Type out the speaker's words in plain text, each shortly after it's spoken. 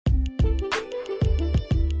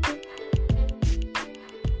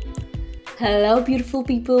Hello, beautiful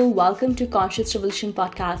people. Welcome to Conscious Revolution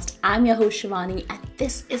Podcast. I'm your host, Shivani, and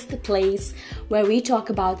this is the place where we talk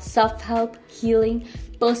about self-help, healing,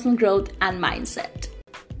 personal growth, and mindset.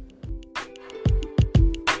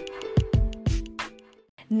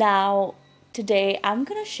 Now, today I'm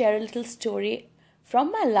going to share a little story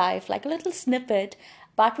from my life, like a little snippet,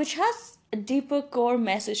 but which has a deeper core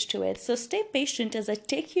message to it. So stay patient as I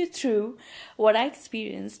take you through what I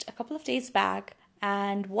experienced a couple of days back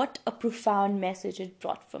and what a profound message it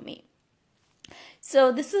brought for me.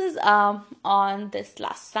 So this is on this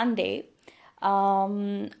last Sunday.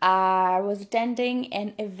 I was attending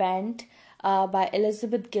an event by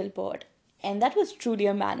Elizabeth Gilbert, and that was truly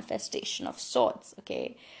a manifestation of sorts.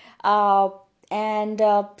 Okay, and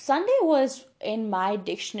Sunday was in my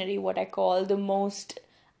dictionary what I call the most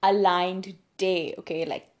aligned day. Okay,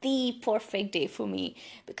 like the perfect day for me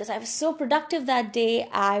because I was so productive that day.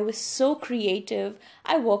 I was so creative.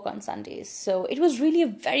 I work on Sundays, so it was really a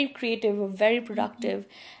very creative, a very productive,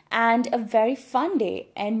 and a very fun day.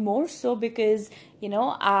 And more so because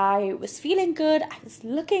I was feeling good, I was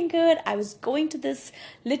looking good, I was going to this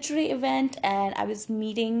literary event, and I was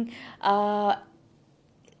meeting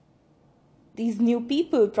these new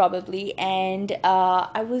people probably, and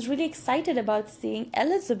I was really excited about seeing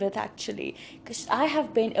Elizabeth actually, because I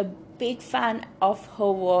have been a big fan of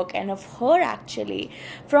her work and of her actually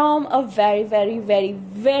from a very very very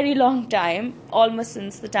very long time, almost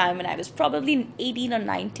since the time when I was probably 18 or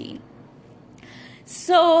 19.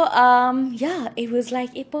 So yeah, it was like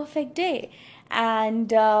a perfect day,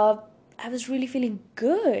 and I was really feeling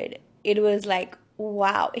good. It was like,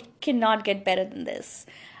 wow, it cannot get better than this.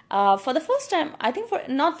 For the first time, I think, for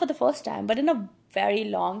not for the first time, but in a very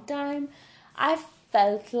long time, I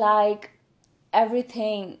felt like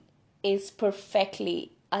everything is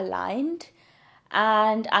perfectly aligned,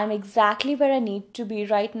 and I'm exactly where I need to be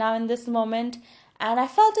right now in this moment. And I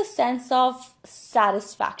felt a sense of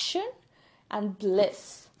satisfaction and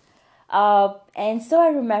bliss. And so I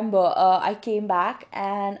remember I came back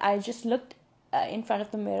and I just looked in front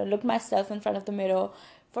of the mirror, looked myself in front of the mirror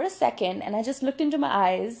for a second, and I just looked into my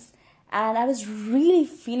eyes, and I was really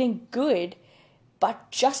feeling good. But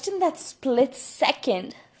just in that split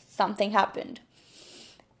second, something happened.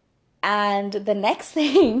 And the next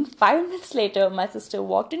thing, 5 minutes later, my sister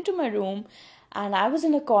walked into my room and I was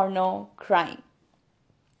in a corner crying.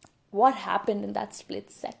 What happened in that split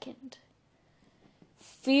second?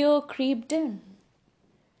 Fear creeped in.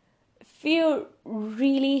 Fear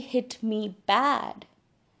really hit me bad.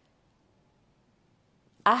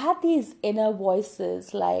 I had these inner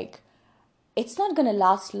voices like, it's not gonna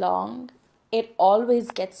last long. It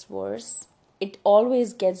always gets worse. It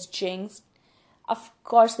always gets jinxed. Of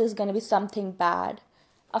course, there's gonna be something bad.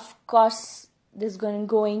 Of course, there's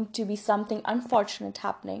going to be something unfortunate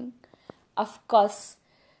happening. Of course,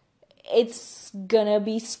 it's gonna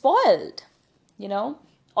be spoiled. All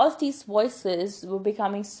of these voices were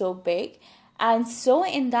becoming so big, and so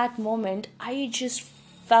in that moment I just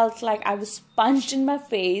felt like I was punched in my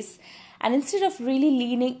face, and instead of really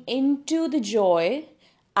leaning into the joy,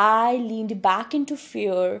 I leaned back into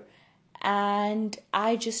fear, and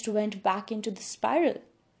I just went back into the spiral.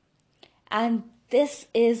 And this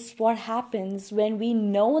is what happens when we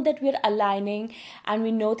know that we're aligning and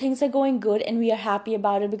we know things are going good and we are happy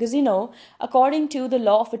about it. Because, according to the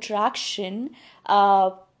law of attraction,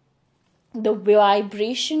 the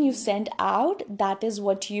vibration you send out, that is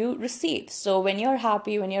what you receive. So when you're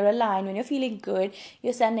happy, when you're aligned, when you're feeling good,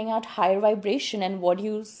 you're sending out higher vibration. And what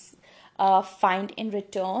you find in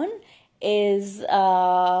return is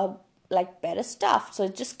like better stuff. So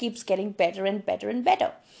it just keeps getting better and better and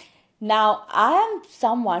better. Now, I am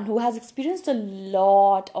someone who has experienced a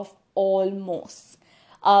lot of almost.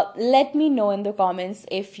 Let me know in the comments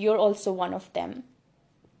if you're also one of them.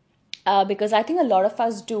 Because I think a lot of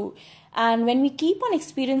us do. And when we keep on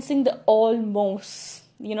experiencing the almost,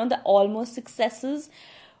 the almost successes,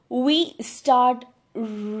 we start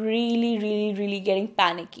really, really, really getting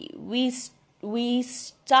panicky. We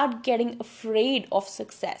start getting afraid of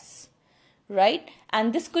success, right?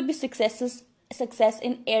 And this could be success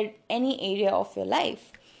in any area of your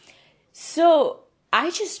life. So I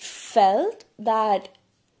just felt that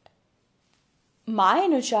my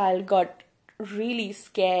inner child got really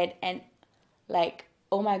scared and like,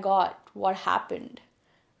 oh my god, what happened,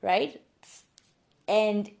 right?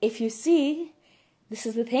 And if you see, this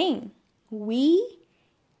is the thing, we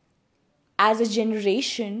as a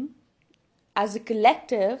generation, as a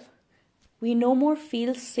collective, we no more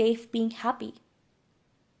feel safe being happy.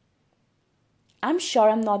 I'm sure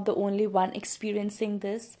I'm not the only one experiencing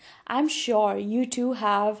this. I'm sure you too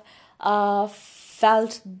have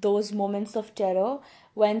felt those moments of terror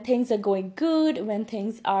when things are going good, when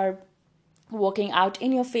things are working out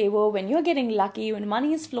in your favor, when you're getting lucky, when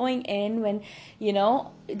money is flowing in, when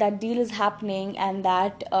that deal is happening, and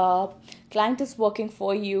that client is working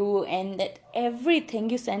for you, and that everything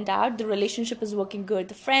you send out, the relationship is working good,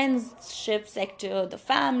 the friendship sector, the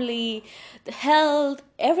family, the health,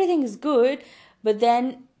 everything is good. But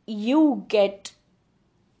then you get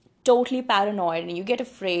totally paranoid and you get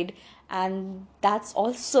afraid, and that's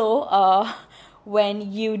also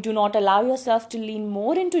when you do not allow yourself to lean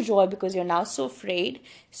more into joy because you're now so afraid.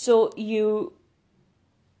 So you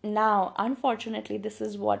now, unfortunately, this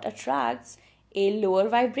is what attracts a lower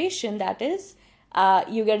vibration. That is,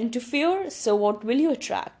 you get into fear. So what will you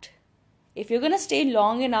attract? If you're going to stay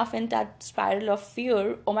long enough in that spiral of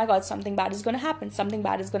fear, oh my god, something bad is going to happen, something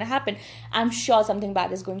bad is going to happen, I'm sure something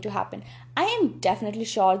bad is going to happen, I am definitely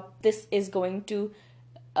sure this is going to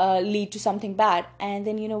lead to something bad. And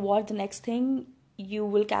then you know what, the next thing you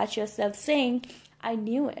will catch yourself saying, I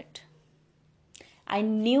knew it. I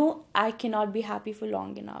knew I cannot be happy for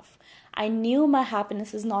long enough. I knew my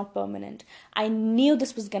happiness is not permanent. I knew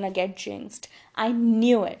this was gonna get jinxed. I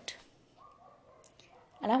knew it.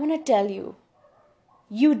 And I want to tell you,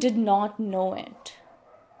 you did not know it.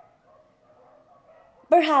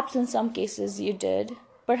 Perhaps in some cases you did.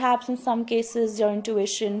 Perhaps in some cases your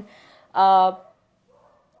intuition uh,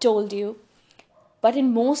 told you. But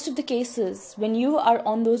in most of the cases, when you are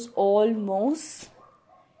on those almost,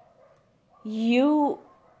 you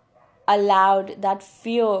allowed that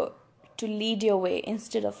fear to lead your way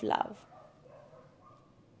instead of love.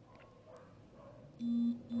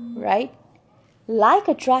 Right? Like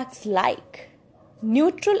attracts like.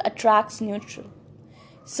 Neutral attracts neutral.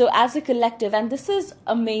 So as a collective, and this is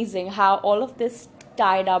amazing how all of this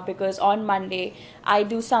tied up, because on Monday I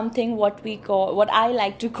do something what I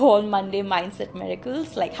like to call Monday mindset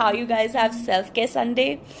miracles. Like how you guys have self-care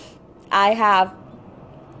Sunday, I have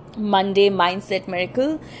Monday mindset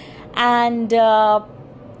miracle. And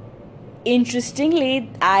interestingly,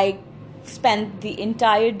 I spent the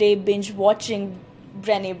entire day binge watching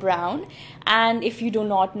Brené Brown. And if you do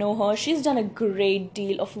not know her, she's done a great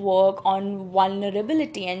deal of work on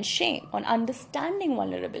vulnerability and shame, on understanding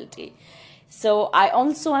vulnerability. So I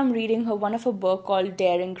also am reading one of her book called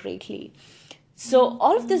Daring Greatly. So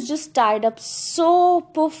all of this just tied up so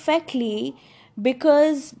perfectly,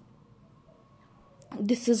 because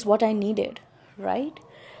this is what I needed, right?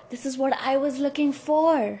 This is what I was looking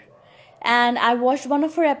for. And I watched one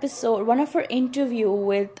of her interview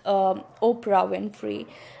with Oprah Winfrey,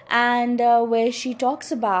 and where she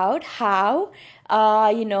talks about how,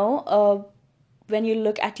 when you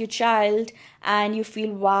look at your child and you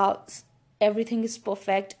feel, wow, everything is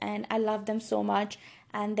perfect and I love them so much.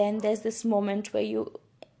 And then there's this moment where you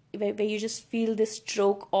just feel this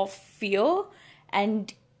stroke of fear,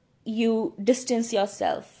 and you distance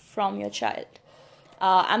yourself from your child.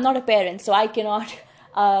 I'm not a parent, so I cannot,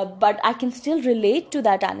 but I can still relate to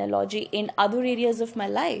that analogy in other areas of my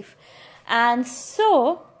life. And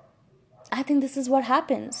so I think this is what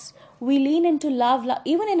happens. We lean into love,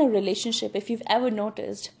 even in a relationship, if you've ever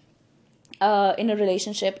noticed, in a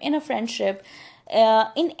relationship, in a friendship,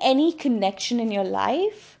 in any connection in your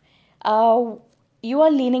life, you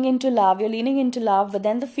are leaning into love, but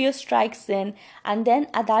then the fear strikes in, and then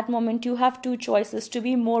at that moment you have two choices: to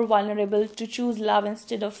be more vulnerable, to choose love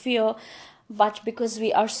instead of fear. But because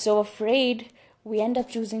we are so afraid, we end up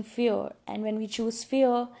choosing fear. And when we choose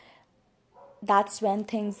fear, that's when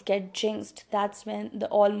things get jinxed. That's when the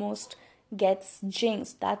almost gets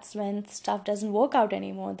jinxed. That's when stuff doesn't work out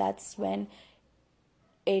anymore. That's when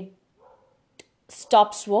it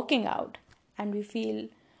stops working out. And we feel,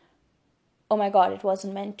 oh my god, it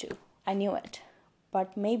wasn't meant to. I knew it.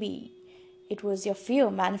 But maybe it was your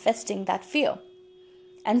fear manifesting that fear.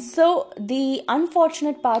 And so the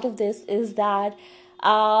unfortunate part of this is that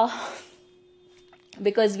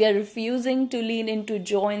because we are refusing to lean into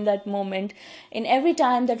joy in that moment, in every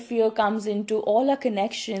time that fear comes into all our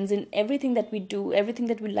connections, in everything that we do, everything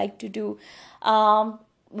that we like to do,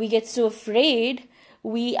 we get so afraid.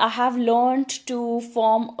 We have learned to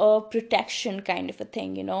form a protection kind of a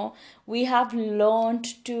thing, we have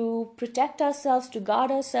learned to protect ourselves, to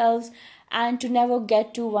guard ourselves, and to never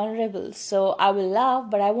get too vulnerable. So I will love,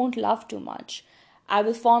 but I won't love too much. I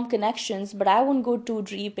will form connections, but I won't go too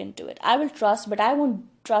deep into it. I will trust, but I won't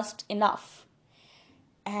trust enough.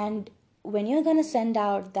 And when you're going to send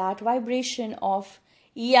out that vibration of,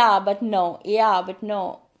 yeah, but no,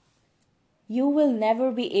 you will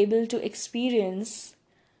never be able to experience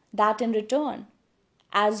that in return.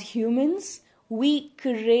 as humans, we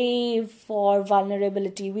crave for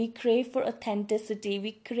vulnerability, we crave for authenticity,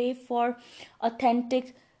 we crave for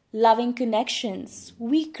authentic, loving connections,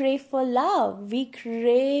 we crave for love, we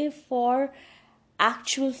crave for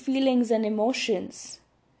actual feelings and emotions.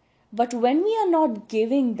 But when we are not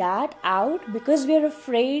giving that out because we are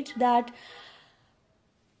afraid that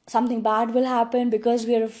something bad will happen, because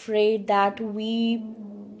we are afraid that we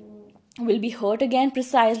will be hurt again,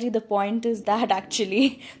 precisely the point is that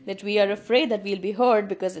actually that we are afraid that we'll be hurt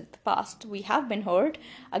because in the past we have been hurt.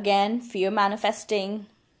 Again, fear manifesting,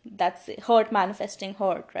 that's it, hurt manifesting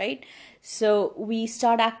hurt, right? So we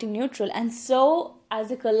start acting neutral, and so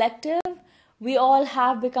as a collective we all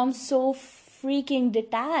have become so freaking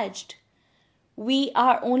detached. We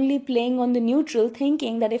are only playing on the neutral,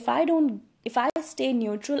 thinking that if I stay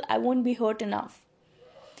neutral, I won't be hurt enough.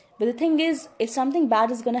 But the thing is, if something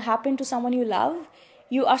bad is going to happen to someone you love,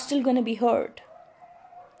 you are still going to be hurt,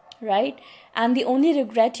 right? And the only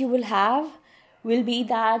regret you will have will be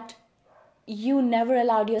that you never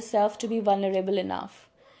allowed yourself to be vulnerable enough.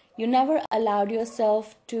 You never allowed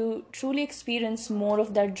yourself to truly experience more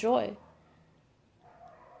of that joy.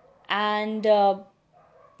 And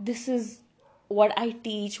this is what I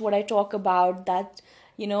teach, what I talk about, that,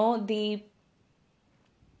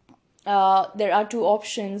 there are two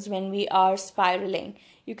options when we are spiraling.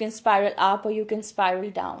 You can spiral up or you can spiral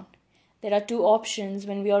down. There are two options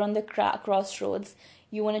when we are on the crossroads.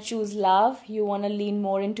 You want to choose love, you want to lean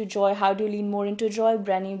more into joy. How do you lean more into joy?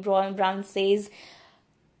 Brené Brown says,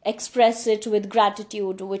 express it with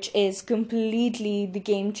gratitude, which is completely the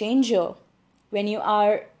game changer. When you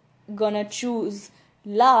are gonna choose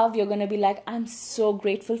love, you're gonna be like, I'm so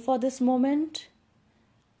grateful for this moment.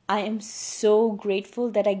 I am so grateful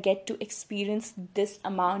that I get to experience this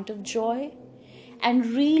amount of joy. And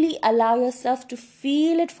really allow yourself to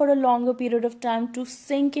feel it for a longer period of time, to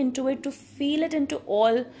sink into it, to feel it into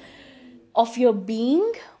all of your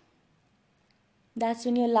being. That's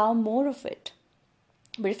when you allow more of it.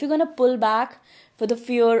 But if you're going to pull back for the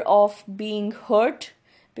fear of being hurt,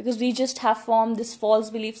 because we just have formed this false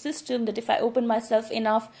belief system that if I open myself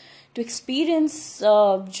enough to experience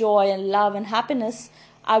joy and love and happiness,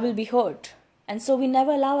 I will be hurt. And so we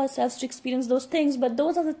never allow ourselves to experience those things. But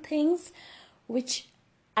those are the things which,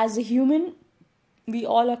 as a human, we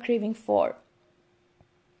all are craving for.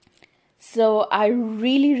 So I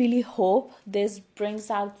really, really hope this brings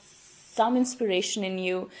out some inspiration in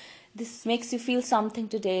you. This makes you feel something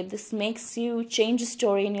today. This makes you change a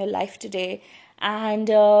story in your life today. And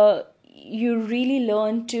you really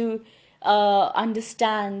learn to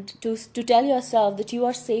understand, to tell yourself that you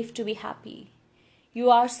are safe to be happy. You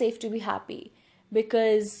are safe to be happy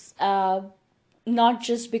because not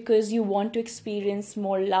just because you want to experience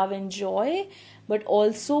more love and joy, but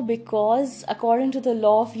also because according to the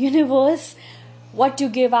law of universe, what you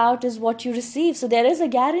give out is what you receive. So there is a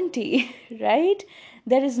guarantee, right?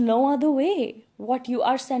 There is no other way. What you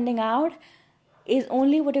are sending out is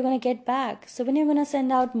only what you're going to get back. So when you're going to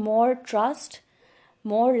send out more trust,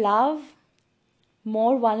 more love,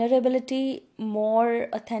 more vulnerability, more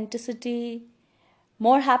authenticity,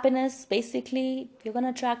 more happiness, basically, you're going to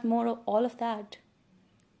attract more of all of that.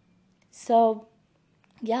 So,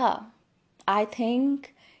 yeah, I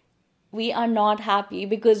think we are not happy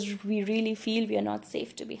because we really feel we are not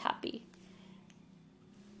safe to be happy.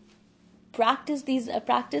 Practice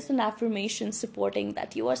an affirmation supporting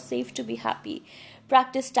that you are safe to be happy.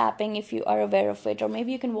 Practice tapping if you are aware of it, or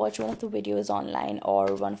maybe you can watch one of the videos online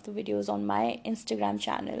or one of the videos on my Instagram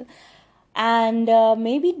channel. And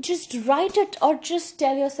maybe just write it, or just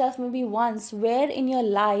tell yourself maybe once, where in your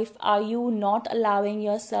life are you not allowing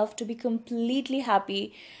yourself to be completely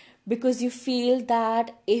happy because you feel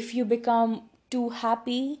that if you become too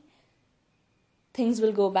happy, things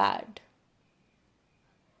will go bad.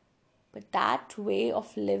 But that way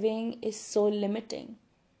of living is so limiting.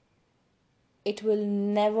 It will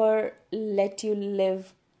never let you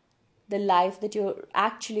live the life that you're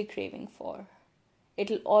actually craving for.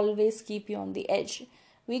 It'll always keep you on the edge.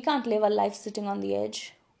 We can't live our life sitting on the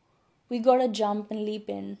edge. We gotta jump and leap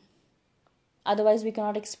in. Otherwise, we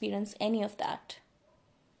cannot experience any of that.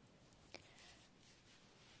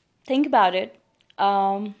 Think about it.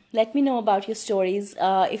 Let me know about your stories.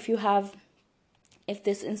 If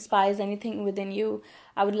this inspires anything within you,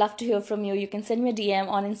 I would love to hear from you. You can send me a DM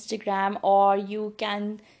on Instagram, or you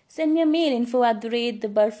can send me a mail,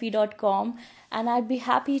 info@theburfi.com, and I'd be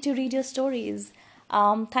happy to read your stories.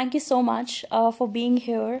 Thank you so much for being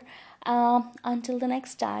here. Until the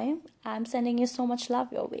next time, I'm sending you so much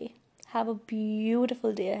love your way. Have a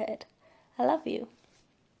beautiful day ahead. I love you.